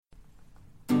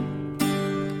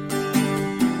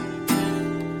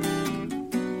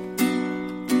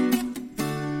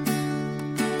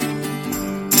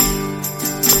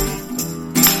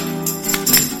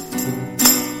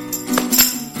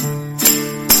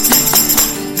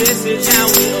This is how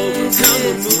we overcome.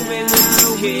 We're moving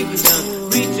with the kingdom,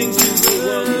 reaching to the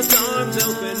world with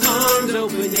arms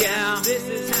open,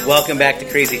 yeah. Welcome back to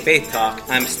Crazy Faith Talk.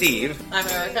 I'm Steve. I'm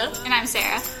Erica. And I'm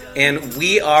Sarah. And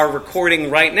we are recording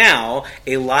right now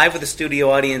a live with a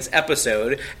studio audience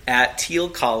episode at Thiel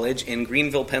College in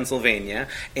Greenville, Pennsylvania.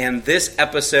 And this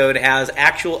episode has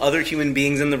actual other human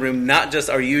beings in the room, not just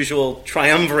our usual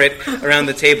triumvirate around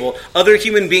the table. Other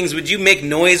human beings, would you make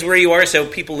noise where you are so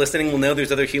people listening will know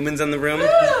there's other humans in the room?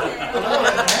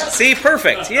 See,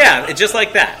 perfect. Yeah, it's just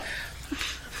like that.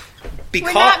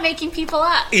 We're not making people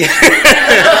up.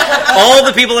 All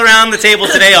the people around the table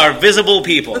today are visible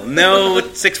people. No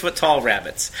 6-foot-tall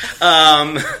rabbits.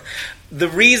 The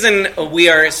reason we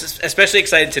are especially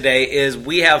excited today is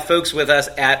we have folks with us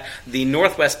at the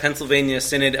Northwestern Pennsylvania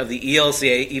Synod of the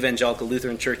ELCA, Evangelical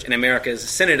Lutheran Church in America's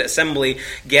Synod Assembly,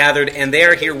 gathered, and they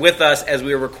are here with us as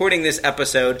we are recording this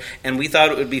episode, and we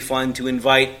thought it would be fun to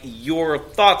invite your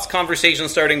thoughts,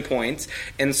 conversations, starting points.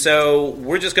 And so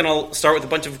we're just going to start with a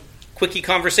bunch of quickie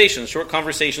conversations, short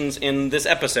conversations in this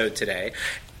episode today.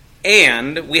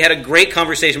 And we had a great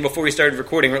conversation before we started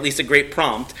recording, or at least a great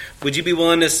prompt. Would you be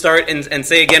willing to start and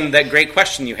say again that great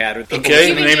question you had?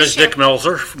 Okay, my name is Dick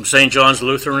Melzer from St. John's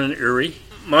Lutheran in Erie.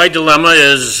 My dilemma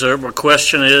is, my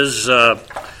question is,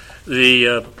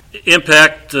 the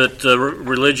impact that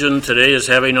religion today is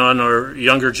having on our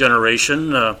younger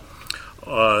generation.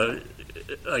 I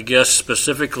guess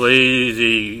specifically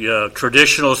the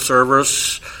traditional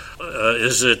service.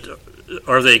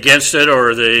 Are they against it, or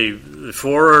are they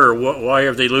for it, or why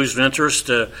are they losing interest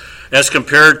as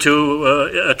compared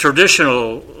to a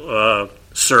traditional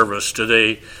service? Do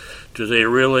they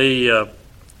really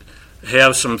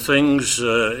have some things,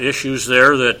 issues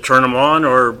there that turn them on,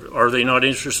 or are they not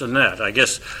interested in that? I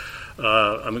guess,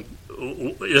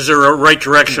 is there a right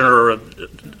direction, or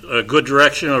a good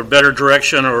direction, or a better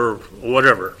direction, or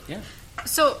whatever? Yeah.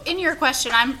 So in your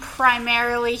question, I'm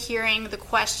primarily hearing the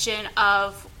question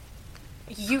of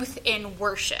youth in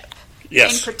worship.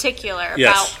 Yes. In particular,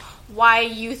 Yes. about why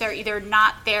youth are either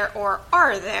not there or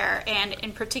are there. And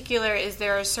in particular, is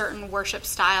there a certain worship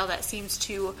style that seems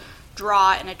to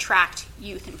draw and attract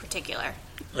youth in particular?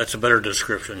 That's a better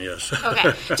description, yes.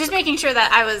 Okay, just making sure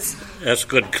that I was... That's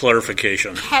good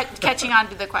clarification. Catching on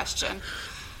to the question.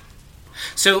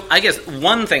 So I guess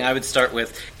one thing I would start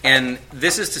with, and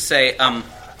this is to say,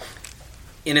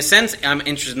 in a sense, I'm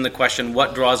interested in the question,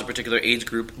 what draws a particular age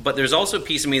group, but there's also a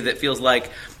piece of me that feels like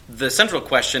the central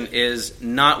question is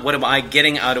not what am I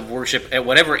getting out of worship at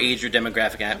whatever age or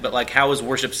demographic at, but like how is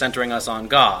worship centering us on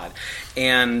God?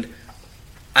 And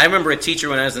I remember a teacher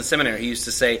when I was in seminary, he used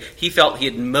to say he felt he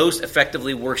had most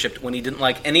effectively worshipped when he didn't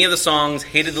like any of the songs,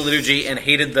 hated the liturgy, and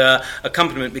hated the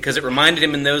accompaniment, because it reminded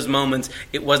him in those moments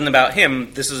it wasn't about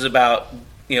him, this is about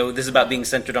being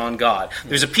centered on God.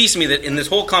 There's a piece of me that in this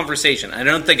whole conversation, I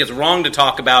don't think it's wrong to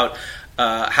talk about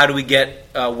how do we get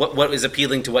what is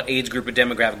appealing to what age group or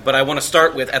demographic, but I want to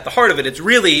start with, at the heart of it,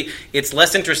 it's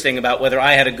less interesting about whether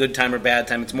I had a good time or bad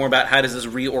time. It's more about how does this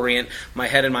reorient my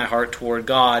head and my heart toward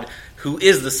God, who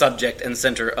is the subject and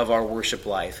center of our worship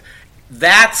life.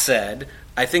 That said,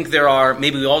 I think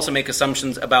maybe we also make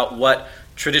assumptions about what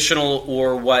traditional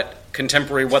or what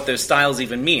contemporary, what those styles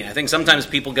even mean. I think sometimes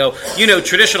people go,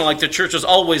 traditional, like the church has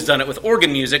always done it with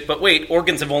organ music, but wait,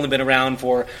 organs have only been around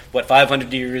for,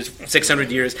 500 years,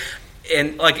 600 years.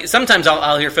 And like sometimes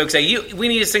I'll hear folks say, we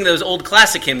need to sing those old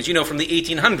classic hymns, from the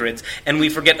 1800s, and we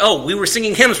forget, we were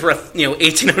singing hymns for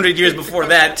 1800 years before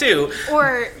that too.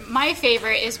 Or my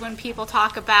favorite is when people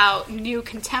talk about new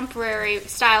contemporary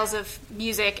styles of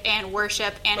music and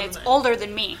worship, and it's older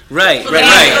than me. Right. Or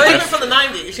even from the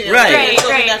 90s. Right.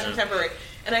 That's contemporary.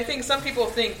 And I think some people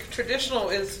think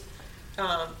traditional is,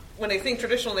 when they think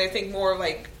traditional, they think more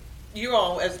like you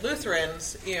all as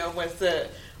Lutherans,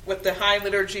 with the high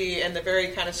liturgy and the very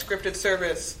kind of scripted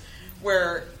service,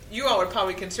 where you all would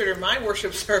probably consider my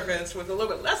worship service with a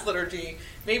little bit less liturgy,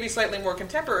 maybe slightly more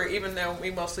contemporary, even though we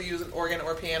mostly use an organ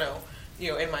or piano,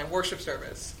 in my worship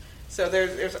service. So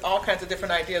there's all kinds of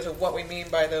different ideas of what we mean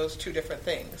by those two different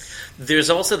things. There's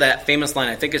also that famous line,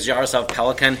 I think it's Jaroslav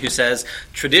Pelikan, who says,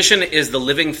 tradition is the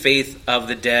living faith of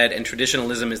the dead, and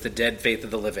traditionalism is the dead faith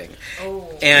of the living.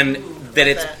 And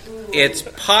that it's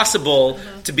possible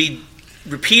to be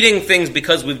repeating things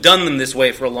because we've done them this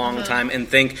way for a long time and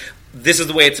think this is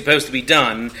the way it's supposed to be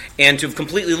done, and to have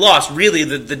completely lost really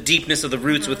the deepness of the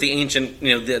roots with the ancient,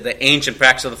 the ancient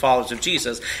practice of the followers of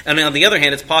Jesus. And on the other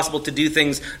hand, it's possible to do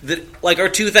things that like are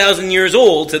 2,000 years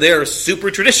old, so they're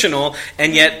super traditional,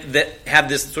 and yet that have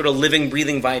this sort of living,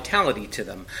 breathing vitality to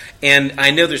them. And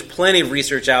I know there's plenty of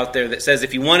research out there that says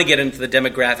if you want to get into the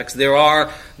demographics,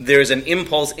 there's an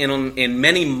impulse in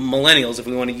many millennials, if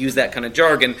we want to use that kind of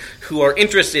jargon, who are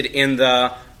interested in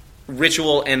the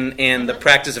ritual and the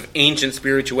practice of ancient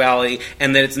spirituality,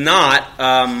 and that it's not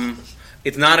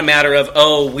a matter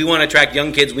of, we want to attract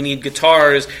young kids, we need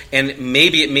guitars, and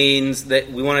maybe it means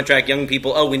that we want to attract young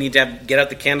people, we need to get out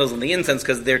the candles and the incense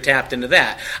because they're tapped into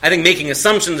that. I think making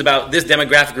assumptions about this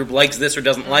demographic group likes this or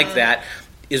doesn't like that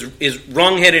is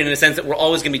wrong-headed in a sense that we're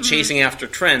always going to be chasing after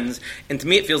trends, and to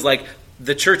me it feels like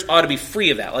the church ought to be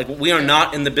free of that. Like, we are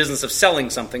not in the business of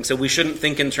selling something, so we shouldn't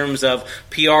think in terms of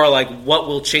PR, like what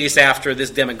will chase after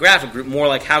this demographic group, more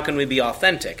like how can we be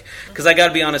authentic? Because I got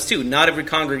to be honest too, not every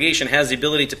congregation has the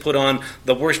ability to put on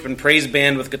the worship and praise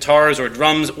band with guitars or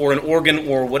drums or an organ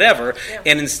or whatever,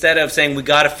 and instead of saying we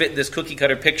got to fit this cookie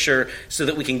cutter picture so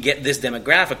that we can get this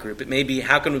demographic group, it may be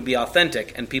how can we be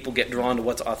authentic, and people get drawn to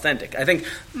what's authentic. I think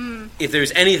if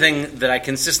there's anything that I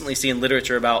consistently see in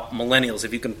literature about millennials,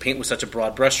 if you can paint with such a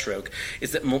broad brushstroke,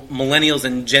 is that millennials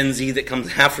and Gen Z that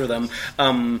comes after them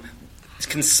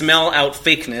can smell out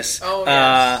fakeness,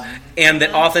 and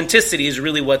that authenticity is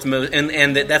really what's most,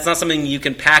 and that's not something you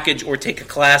can package or take a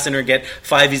class in or get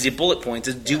 5 easy bullet points.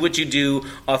 Is do what you do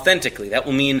authentically. That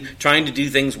will mean trying to do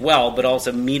things well, but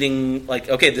also meeting, like,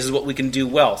 okay, this is what we can do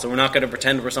well, so we're not going to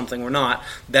pretend we're something we're not.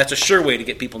 That's a sure way to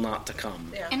get people not to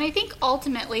come. Yeah. And I think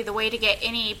ultimately the way to get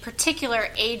any particular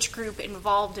age group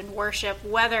involved in worship,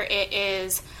 whether it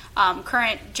is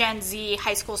current Gen Z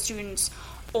high school students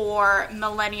or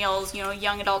millennials,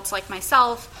 young adults like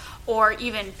myself, or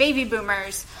even baby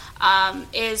boomers,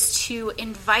 is to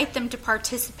invite them to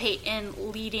participate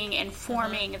in leading and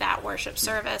forming that worship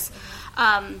service.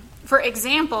 For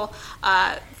example,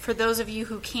 for those of you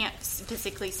who can't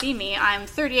physically see me, I'm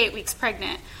 38 weeks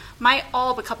pregnant. My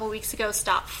alb a couple weeks ago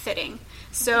stopped fitting.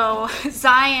 So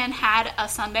Zion had a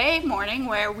Sunday morning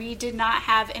where we did not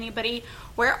have anybody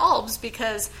wear albs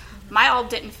because my alb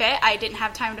didn't fit. I didn't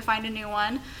have time to find a new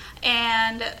one.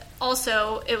 And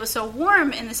also, it was so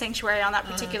warm in the sanctuary on that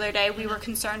particular day, we were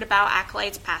concerned about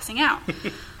acolytes passing out.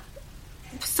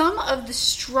 Some of the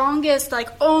strongest, like,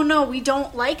 oh no, we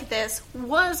don't like this,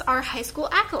 was our high school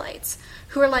acolytes,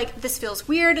 who are like, this feels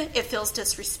weird, it feels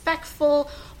disrespectful,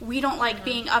 we don't like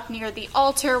being up near the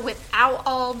altar without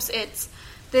albs,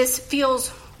 this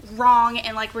feels wrong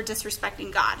and like we're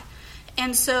disrespecting God.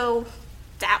 And so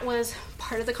that was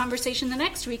part of the conversation the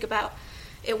next week about,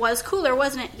 it was cooler,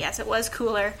 wasn't it? Yes, it was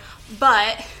cooler,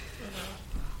 but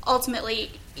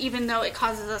ultimately, even though it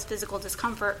causes us physical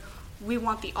discomfort, we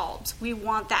want the albs. We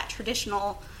want that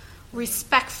traditional,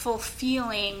 respectful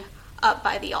feeling up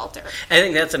by the altar. I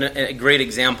think that's a great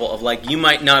example of, like, you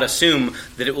might not assume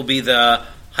that it will be the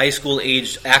high school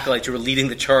aged acolytes who were leading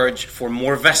the charge for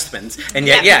more vestments, and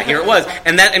yet, here it was.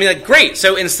 And that, I mean, like, great.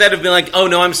 So instead of being like, oh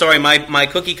no, I'm sorry, my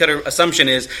cookie cutter assumption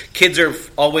is kids are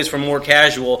always for more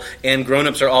casual and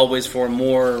grown-ups are always for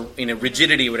more,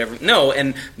 rigidity or whatever. No,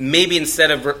 and maybe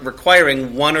instead of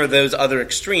requiring one or those other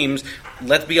extremes,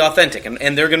 let's be authentic. And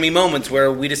there are going to be moments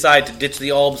where we decide to ditch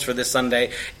the albs for this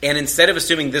Sunday, and instead of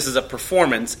assuming this is a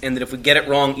performance and that if we get it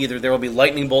wrong, either there will be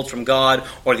lightning bolts from God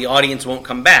or the audience won't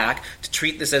come back, to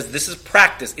treat this as this is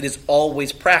practice. It is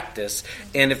always practice.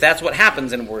 And if that's what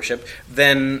happens in worship,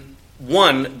 then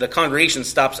one, the congregation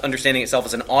stops understanding itself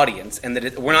as an audience, and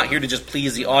that we're not here to just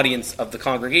please the audience of the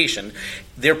congregation.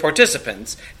 They're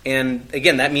participants, and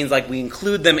again, that means like we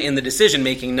include them in the decision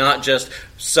making, not just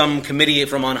some committee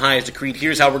from on high has decreed,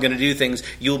 here's how we're going to do things,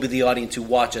 you'll be the audience who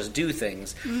watch us do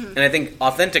things. And I think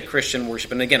authentic Christian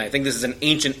worship, and again, I think this is an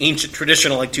ancient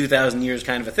traditional, like 2,000 years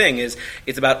kind of a thing, is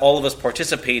it's about all of us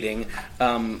participating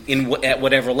at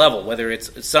whatever level, whether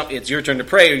it's your turn to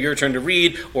pray or your turn to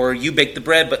read or you bake the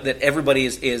bread, but that everybody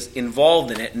is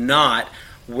involved in it, not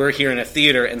we're here in a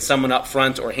theater and someone up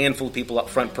front or a handful of people up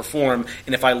front perform,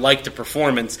 and if I like the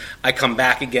performance, I come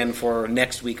back again for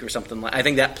next week or something. I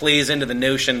think that plays into the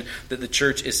notion that the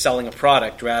church is selling a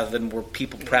product rather than we're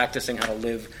people practicing how to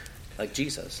live like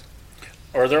Jesus.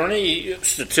 Are there any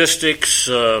statistics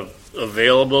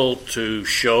available to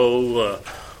show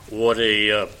what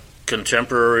a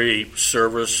contemporary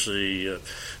service, the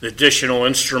additional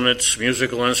instruments,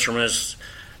 musical instruments,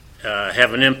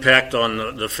 have an impact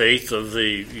on the faith of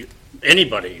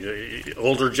anybody, the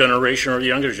older generation or the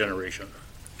younger generation?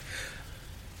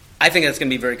 I think that's going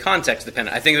to be very context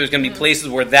dependent. I think there's going to be places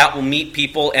where that will meet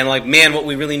people, and like, man, what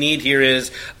we really need here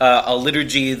is a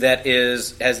liturgy that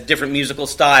has different musical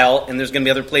style, and there's going to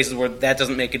be other places where that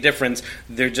doesn't make a difference.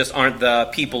 There just aren't the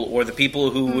people, or the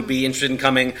people who would be interested in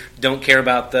coming don't care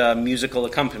about the musical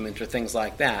accompaniment or things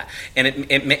like that. And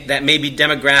that may be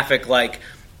demographic, like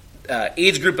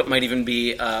age group. It might even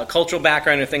be cultural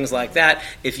background or things like that.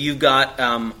 If you've got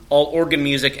all organ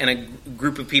music and a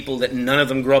group of people that none of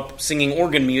them grew up singing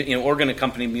organ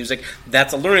accompanied music,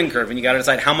 that's a learning curve, and you got to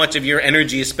decide how much of your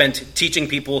energy is spent teaching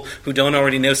people who don't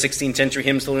already know 16th century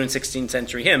hymns to learn 16th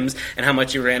century hymns, and how much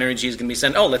of your energy is going to be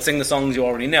spent, let's sing the songs you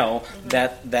already know.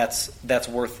 That's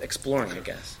worth exploring, I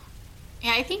guess.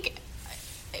 Yeah, I think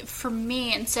for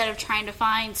me, instead of trying to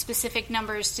find specific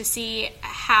numbers to see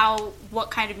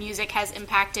what kind of music has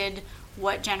impacted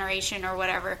what generation or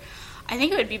whatever, I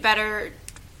think it would be better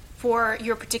for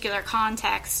your particular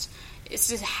context is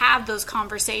to have those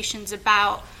conversations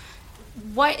about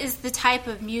what is the type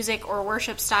of music or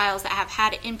worship styles that have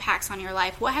had impacts on your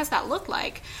life. What has that looked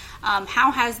like?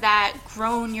 How has that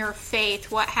grown your faith?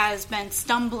 What has been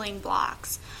stumbling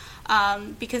blocks?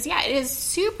 Because, it is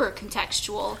super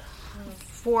contextual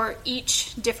for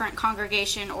each different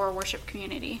congregation or worship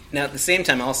community. Now, at the same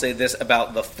time, I'll say this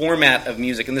about the format of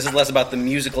music, and this is less about the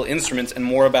musical instruments and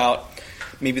more about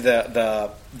maybe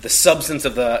the substance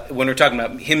of when we're talking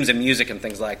about hymns and music and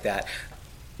things like that.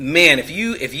 Man, if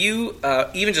you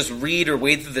even just read or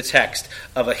wade through the text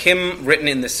of a hymn written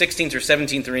in the 16th or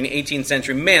 17th or in the 18th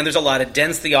century, man, there's a lot of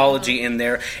dense theology in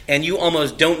there, and you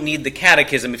almost don't need the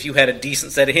catechism if you had a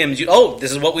decent set of hymns.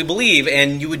 This is what we believe,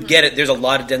 and you would get it. There's a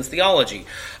lot of dense theology.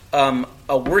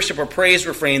 A worship or praise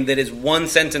refrain that is one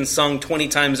sentence sung 20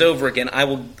 times over again, I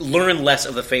will learn less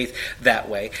of the faith that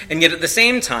way. And yet at the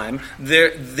same time,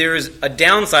 there's a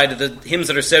downside to the hymns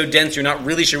that are so dense you're not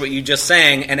really sure what you just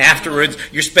sang, and afterwards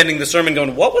you're spending the sermon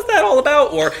going, what was that all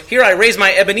about? Or, here I raise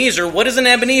my Ebenezer, what is an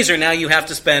Ebenezer? Now you have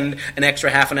to spend an extra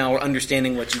half an hour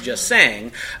understanding what you just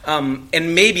sang.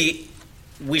 And maybe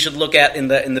we should look at in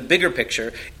the bigger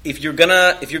picture, if you're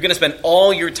gonna spend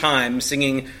all your time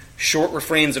singing short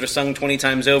refrains that are sung 20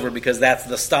 times over because that's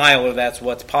the style or that's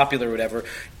what's popular or whatever,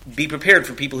 be prepared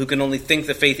for people who can only think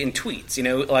the faith in tweets.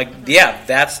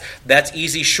 That's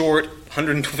easy, short,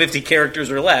 150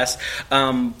 characters or less.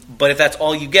 But if that's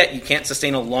all you get, you can't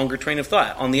sustain a longer train of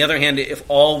thought. On the other hand, if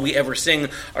all we ever sing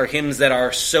are hymns that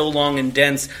are so long and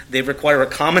dense, they require a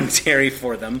commentary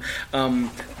for them,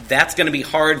 that's going to be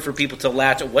hard for people to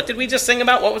latch. What did we just sing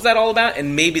about? What was that all about?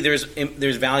 And maybe there's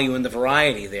value in the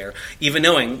variety there, even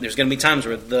knowing there's going to be times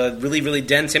where the really, really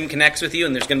dense hymn connects with you,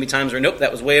 and there's going to be times where, nope,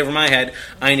 that was way over my head.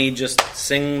 I need just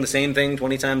sing the same thing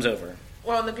 20 times over.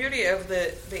 Well, and the beauty of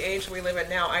the age we live in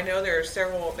now, I know there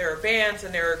are bands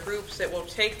and there are groups that will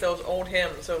take those old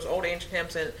hymns, those old ancient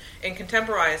hymns, and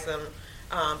contemporize them,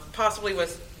 possibly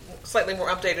with slightly more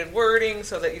updated wording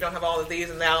so that you don't have all of these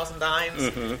and thous and thines,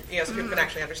 so people can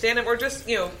actually understand them, or just,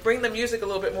 bring the music a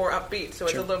little bit more upbeat so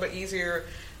it's a little bit easier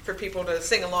for people to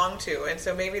sing along to. And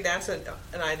so maybe that's an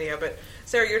idea. But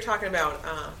Sarah, you're talking about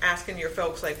asking your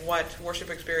folks like what worship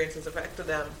experiences affected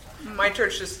them. My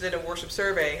church just did a worship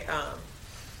survey.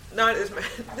 Not as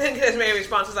didn't get as many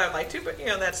responses as I would like to, but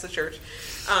that's the church.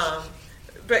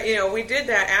 But we did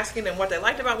that, asking them what they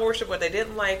liked about worship, what they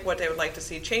didn't like, what they would like to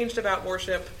see changed about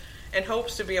worship, in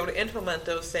hopes to be able to implement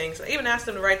those things. I even asked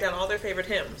them to write down all their favorite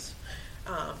hymns.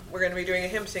 We're going to be doing a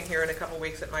hymn sing here in a couple of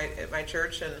weeks at my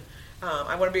church, and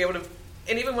I want to be able to.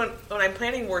 And even when I'm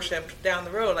planning worship down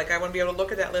the road, I want to be able to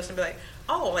look at that list and be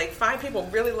like, 5 people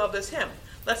really love this hymn.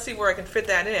 Let's see where I can fit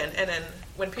that in. And then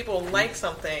when people like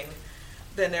something,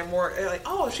 then they're like,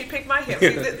 oh, she picked my hymn.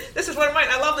 This is one of mine.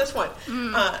 I love this one.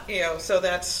 So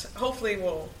that's hopefully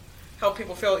will help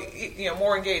people feel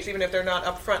more engaged, even if they're not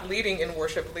up front leading in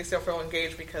worship. At least they'll feel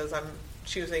engaged because I'm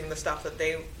choosing the stuff that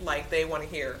they want to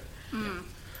hear.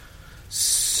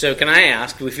 So can I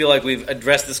ask, do we feel like we've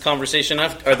addressed this conversation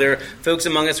enough? Are there folks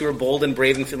among us who are bold and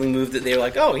brave and feeling moved that they're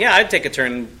like, oh, yeah, I'd take a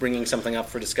turn bringing something up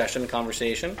for discussion,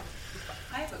 conversation?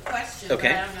 I have a question, okay.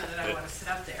 But I don't know that I want to sit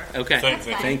up there. Okay,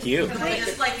 thank you. Because I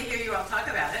just like to hear you all talk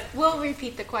about it. We'll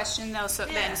repeat the question, though, so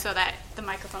that the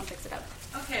microphone picks it up.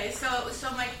 Okay, so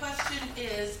my question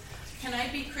is, can I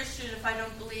be Christian if I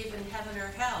don't believe in heaven or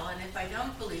hell? And if I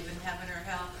don't believe in heaven or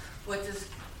hell, what does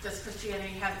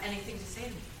Christianity have anything to say to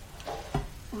me?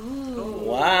 Ooh.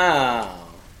 Wow.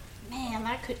 Man,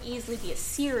 that could easily be a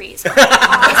series.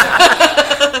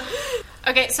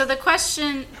 Okay, so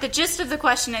the gist of the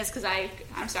question is, because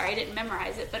I'm sorry, I didn't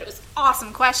memorize it, but it was an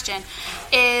awesome question,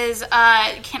 is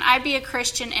can I be a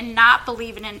Christian and not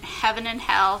believe in heaven and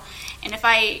hell? And if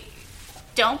I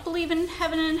don't believe in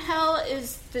heaven and hell,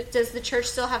 does the church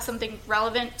still have something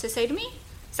relevant to say to me?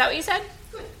 Is that what you said?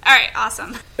 All right,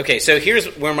 awesome. Okay, so here's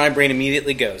where my brain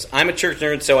immediately goes. I'm a church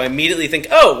nerd, so I immediately think,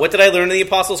 oh, what did I learn in the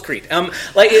Apostles' Creed?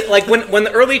 Like when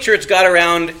the early church got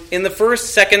around in the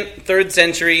 1st, 2nd, 3rd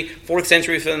century, 4th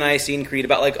century for the Nicene Creed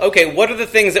about like, okay, what are the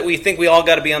things that we think we all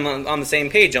got to be on the same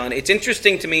page on? It's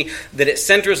interesting to me that it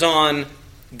centers on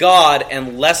God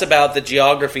and less about the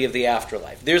geography of the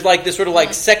afterlife. There's like this sort of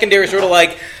like secondary sort of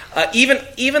like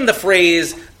even the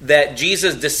phrase that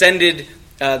Jesus descended.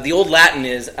 The old Latin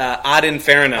is ad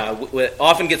inferna,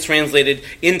 often gets translated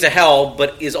into hell,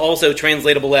 but is also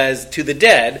translatable as to the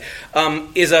dead,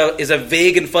 is a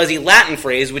vague and fuzzy Latin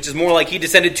phrase, which is more like he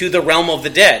descended to the realm of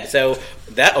the dead. So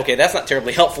that's not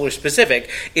terribly helpful or specific.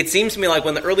 It seems to me like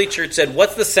when the early church said,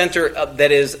 what's the center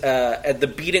that is at the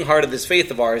beating heart of this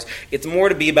faith of ours, it's more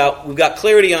to be about, we've got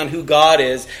clarity on who God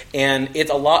is, and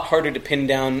it's a lot harder to pin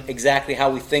down exactly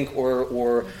how we think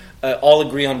or all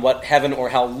agree on what heaven or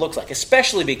hell looks like,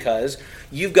 especially because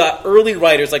you've got early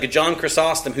writers like a John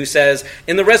Chrysostom who says,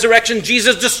 in the resurrection,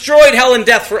 Jesus destroyed hell and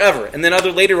death forever. And then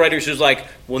other later writers who's like,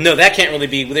 well, no, that can't really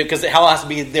be, because hell has to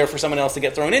be there for someone else to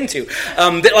get thrown into.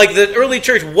 Like the early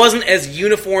church wasn't as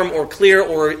uniform or clear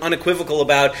or unequivocal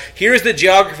about, here's the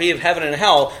geography of heaven and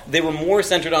hell. They were more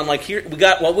centered on like, here we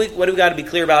got what do we got to be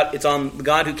clear about? It's on the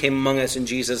God who came among us in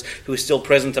Jesus, who is still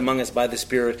present among us by the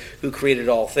Spirit, who created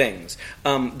all things.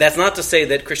 That's not to say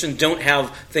that Christians don't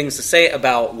have things to say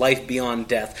about life beyond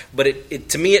death, but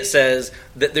to me it says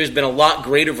that there's been a lot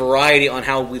greater variety on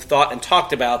how we've thought and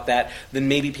talked about that than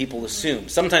maybe people assume.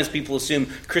 Sometimes people assume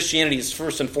Christianity is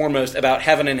first and foremost about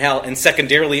heaven and hell, and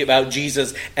secondarily about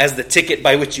Jesus as the ticket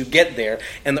by which you get there.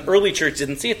 And the early church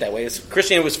didn't see it that way.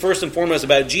 Christianity was first and foremost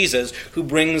about Jesus, who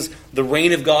brings the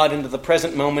reign of God into the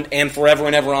present moment and forever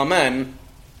and ever, amen.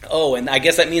 Oh, and I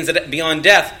guess that means that beyond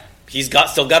death, He's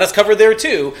still got us covered there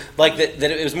too. Like that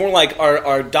it was more like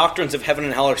our doctrines of heaven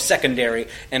and hell are secondary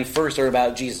and first are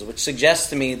about Jesus, which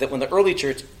suggests to me that when the early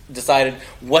church decided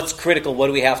what's critical, what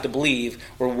do we have to believe,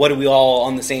 or what are we all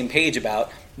on the same page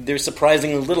about, there's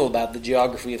surprisingly little about the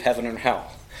geography of heaven and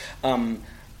hell. I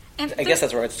guess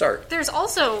that's where I'd start. There's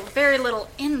also very little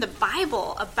in the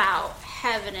Bible about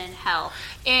heaven and hell.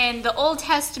 In the Old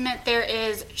Testament, there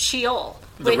is Sheol,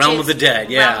 the realm of the dead.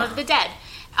 Yeah, realm of the dead.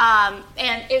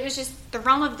 And it was just the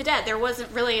realm of the dead. There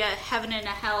wasn't really a heaven and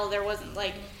a hell. There wasn't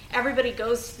like everybody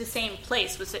goes to the same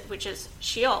place, which is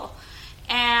Sheol.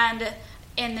 And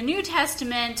in the New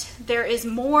Testament, there is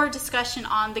more discussion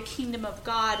on the kingdom of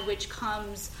God, which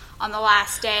comes on the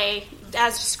last day,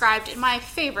 as described in my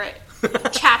favorite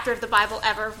chapter of the Bible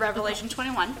ever, Revelation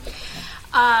 21.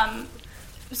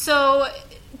 So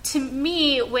to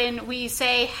me, when we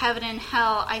say heaven and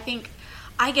hell, I think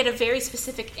I get a very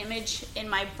specific image in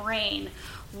my brain,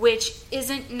 which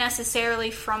isn't necessarily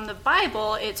from the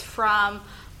Bible. It's from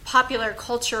popular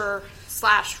culture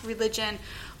 / religion,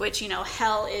 which,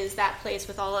 hell is that place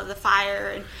with all of the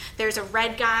fire, and there's a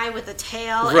red guy with a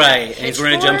tail. Right, and he's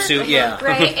wearing a jumpsuit, yeah.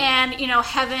 Right, and,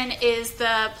 heaven is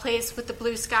the place with the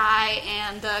blue sky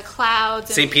and the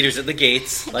clouds. St. Peter's at the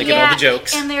gates, in all the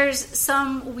jokes. And there's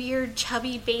some weird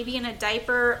chubby baby in a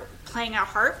diaper playing a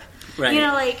harp.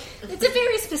 Right. It's a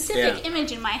very specific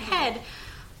image in my head,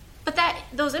 but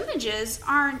those images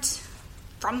aren't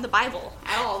from the Bible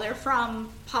at all. They're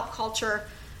from pop culture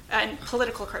and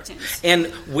political cartoons. And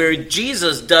where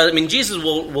Jesus does, Jesus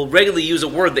will regularly use a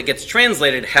word that gets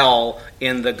translated hell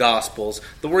in the Gospels.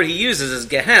 The word he uses is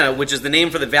Gehenna, which is the name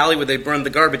for the valley where they burned the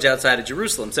garbage outside of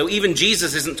Jerusalem. So even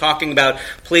Jesus isn't talking about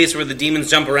a place where the demons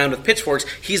jump around with pitchforks.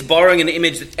 He's borrowing an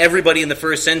image that everybody in the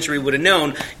first century would have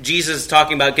known. Jesus is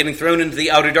talking about getting thrown into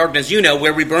the outer darkness,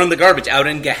 where we burn the garbage, out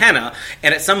in Gehenna.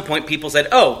 And at some point people said,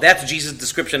 oh, that's Jesus'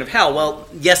 description of hell. Well,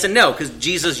 yes and no, because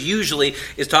Jesus usually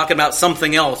is talking about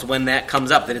something else when that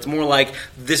comes up. That it's more like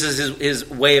this is his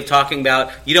way of talking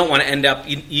about you don't want to end up,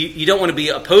 you don't want to be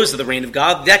opposed to the reign of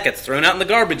God. That gets thrown out in the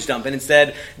garbage dump. And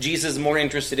instead, Jesus is more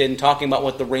interested in talking about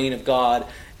what the reign of God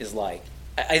is like.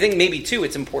 I think maybe, too,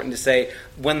 it's important to say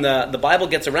when the Bible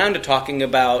gets around to talking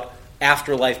about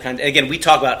afterlife, again, we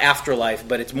talk about afterlife,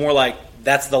 but it's more like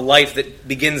that's the life that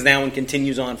begins now and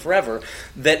continues on forever,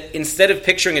 that instead of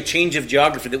picturing a change of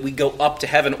geography, that we go up to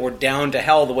heaven or down to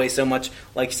hell the way so much,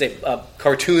 like you say,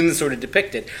 cartoons sort of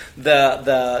depict it.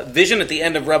 The vision at the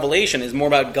end of Revelation is more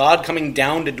about God coming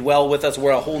down to dwell with us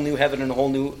where a whole new heaven and a whole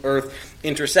new earth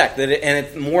intersect. And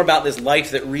it's more about this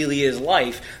life that really is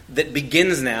life that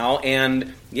begins now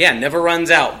and, never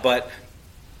runs out. But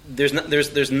there's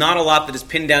not a lot that is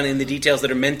pinned down in the details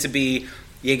that are meant to be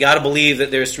You got to believe that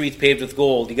there's streets paved with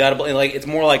gold. You got to like. It's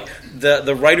more like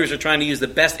the writers are trying to use the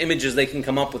best images they can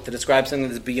come up with to describe something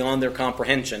that's beyond their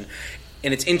comprehension.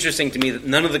 And it's interesting to me that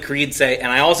none of the creeds say,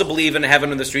 and I also believe in a heaven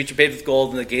where the streets are paved with gold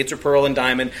and the gates are pearl and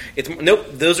diamond. Nope,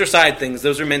 those are side things.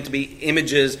 Those are meant to be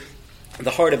images.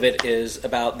 The heart of it is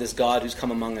about this God who's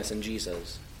come among us in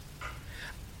Jesus.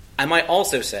 I might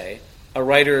also say a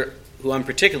writer who I'm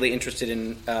particularly interested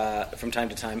in from time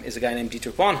to time is a guy named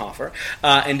Dietrich Bonhoeffer.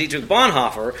 And Dietrich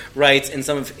Bonhoeffer writes,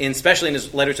 especially in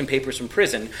his letters and papers from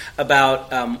prison,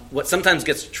 about what sometimes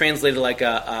gets translated like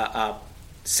a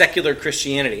secular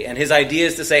Christianity. And his idea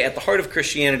is to say at the heart of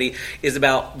Christianity is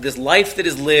about this life that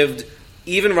is lived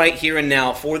even right here and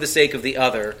now for the sake of the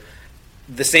other,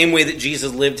 the same way that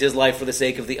Jesus lived his life for the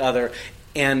sake of the other.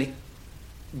 And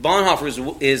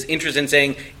Bonhoeffer is interested in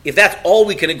saying, if that's all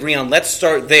we can agree on, let's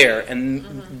start there.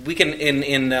 And we can,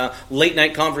 in late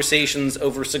night conversations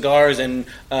over cigars and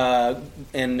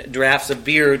drafts of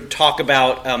beer, talk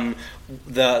about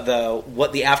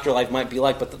what the afterlife might be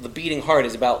like. But the beating heart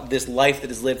is about this life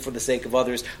that is lived for the sake of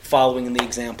others, following in the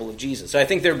example of Jesus. So I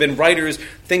think there have been writers,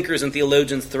 thinkers, and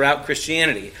theologians throughout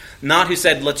Christianity, not who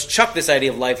said, let's chuck this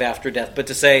idea of life after death, but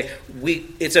to say,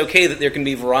 it's okay that there can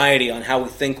be variety on how we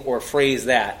think or phrase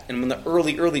that. And when the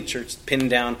early church pinned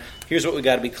down, here's what we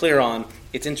got to be clear on,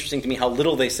 it's interesting to me how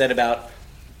little they said about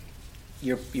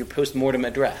your post-mortem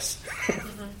address.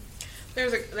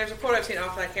 There's a quote I've seen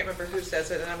often. I can't remember who says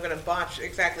it, and I'm going to botch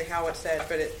exactly how it's said.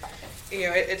 But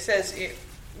it says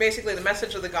basically the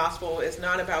message of the gospel is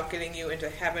not about getting you into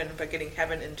heaven, but getting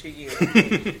heaven into you.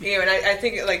 And I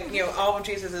think all of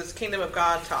Jesus' kingdom of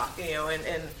God talk.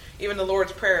 And even the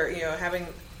Lord's Prayer. Having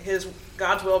His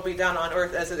God's will be done on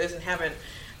earth as it is in heaven.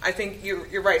 I think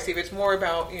you're right, Steve. It's more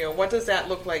about what does that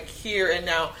look like here and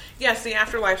now. Yes, the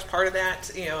afterlife's part of that.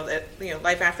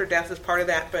 Life after death is part of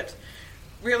that, but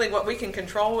really what we can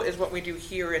control is what we do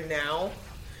here and now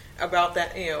about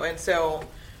that, and so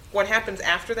what happens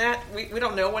after that, we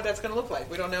don't know what that's going to look like.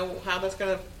 We don't know how that's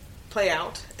going to play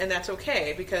out, and that's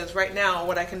okay, because right now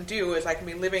what I can do is I can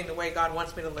be living the way God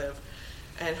wants me to live,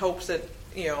 and hopes that,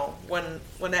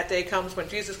 when that day comes, when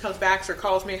Jesus comes back or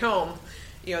calls me home,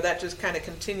 that just kind of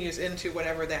continues into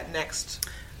whatever that next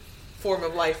form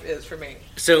of life is for me.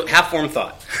 So, half-formed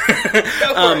thought.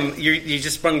 You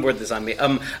just sprungboarded this on me.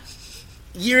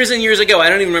 Years and years ago, I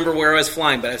don't even remember where I was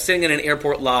flying, but I was sitting in an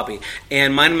airport lobby,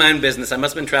 and minding my own business. I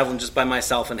must have been traveling just by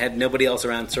myself and had nobody else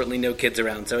around, certainly no kids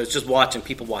around, so I was just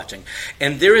people watching.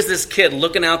 And there is this kid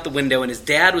looking out the window, and his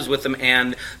dad was with him,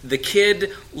 and the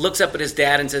kid looks up at his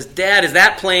dad and says, "Dad, is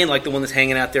that plane," like the one that's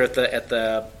hanging out there at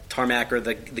the tarmac or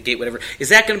the gate, whatever, "is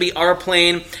that going to be our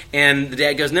plane?" And the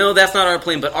dad goes, "No, that's not our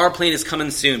plane, but our plane is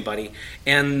coming soon, buddy."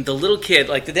 And the little kid,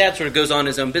 the dad sort of goes on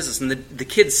his own business, and the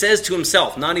kid says to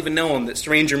himself, not even knowing that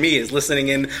stranger me is listening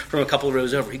in from a couple of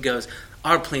rows over, he goes,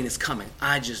 "Our plane is coming.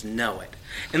 I just know it."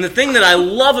 And the thing that I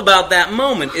love about that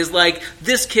moment is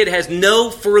this kid has no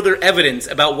further evidence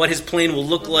about what his plane will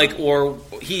look like, or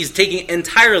he's taking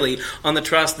entirely on the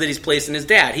trust that he's placed in his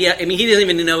dad. He doesn't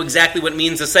even know exactly what it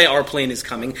means to say our plane is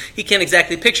coming. He can't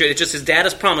exactly picture it. It's just his dad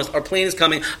has promised, our plane is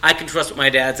coming. I can trust what my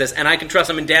dad says, and I can trust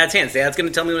him in Dad's hands. Dad's going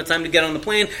to tell me when it's time to get on the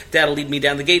plane. Dad will lead me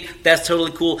down the gate. That's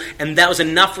totally cool. And that was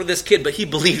enough for this kid, but he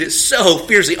believed it so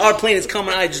fiercely. Our plane is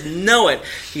coming. I just know it,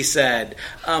 he said.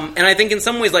 And I think in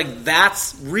some ways, that's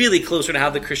really closer to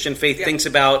how the Christian faith thinks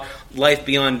about life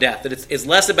beyond death. That it's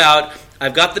less about,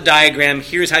 I've got the diagram,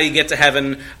 here's how you get to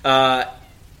heaven,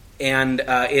 and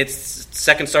it's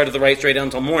second star to the right straight down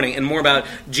until morning, and more about,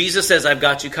 Jesus says, I've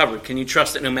got you covered. Can you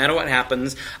trust that no matter what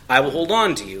happens, I will hold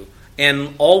on to you?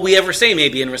 And all we ever say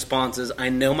maybe in response is, I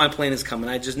know my plane is coming,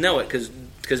 I just know it, because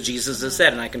Jesus has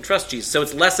said, and I can trust Jesus. So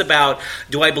it's less about,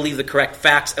 do I believe the correct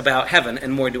facts about heaven,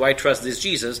 and more, do I trust this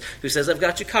Jesus who says, I've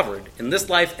got you covered in this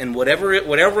life and whatever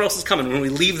else is coming. When we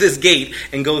leave this gate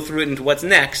and go through it into what's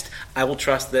next, I will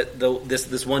trust that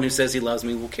this one who says he loves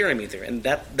me will carry me there, and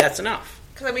that's enough.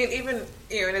 Because even and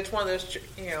it's one of those,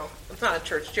 it's not a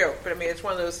church joke, but it's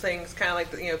one of those things, kind of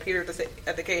like Peter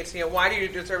at the gates. Why do you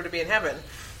deserve to be in heaven?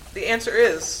 The answer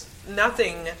is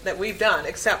nothing that we've done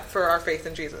except for our faith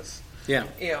in Jesus. Yeah.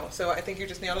 So I think you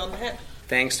just nailed it on the head.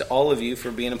 Thanks to all of you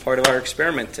for being a part of our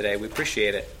experiment today. We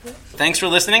appreciate it. Thanks for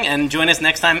listening, and join us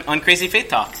next time on Crazy Faith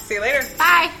Talk. See you later.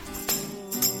 Bye.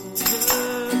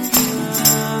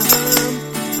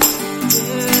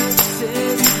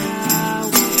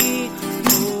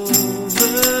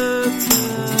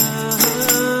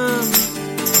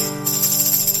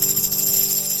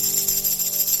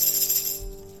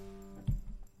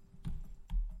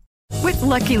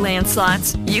 Lucky Land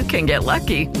Slots, you can get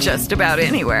lucky just about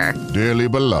anywhere. Dearly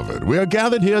beloved, we are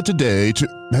gathered here today to...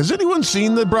 Has anyone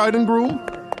seen the bride and groom?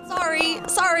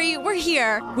 Sorry, we're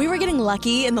here. We were getting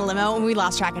lucky in the limo and we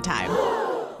lost track of time.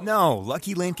 No,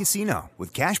 Lucky Land Casino,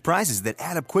 with cash prizes that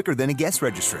add up quicker than a guest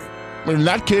registry. In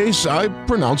that case, I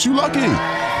pronounce you lucky.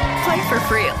 Play for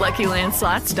free at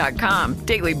LuckyLandSlots.com.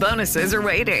 Daily bonuses are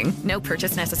waiting. No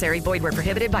purchase necessary. Void where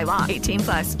prohibited by law.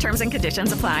 18+. Terms and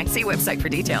conditions apply. See website for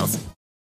details.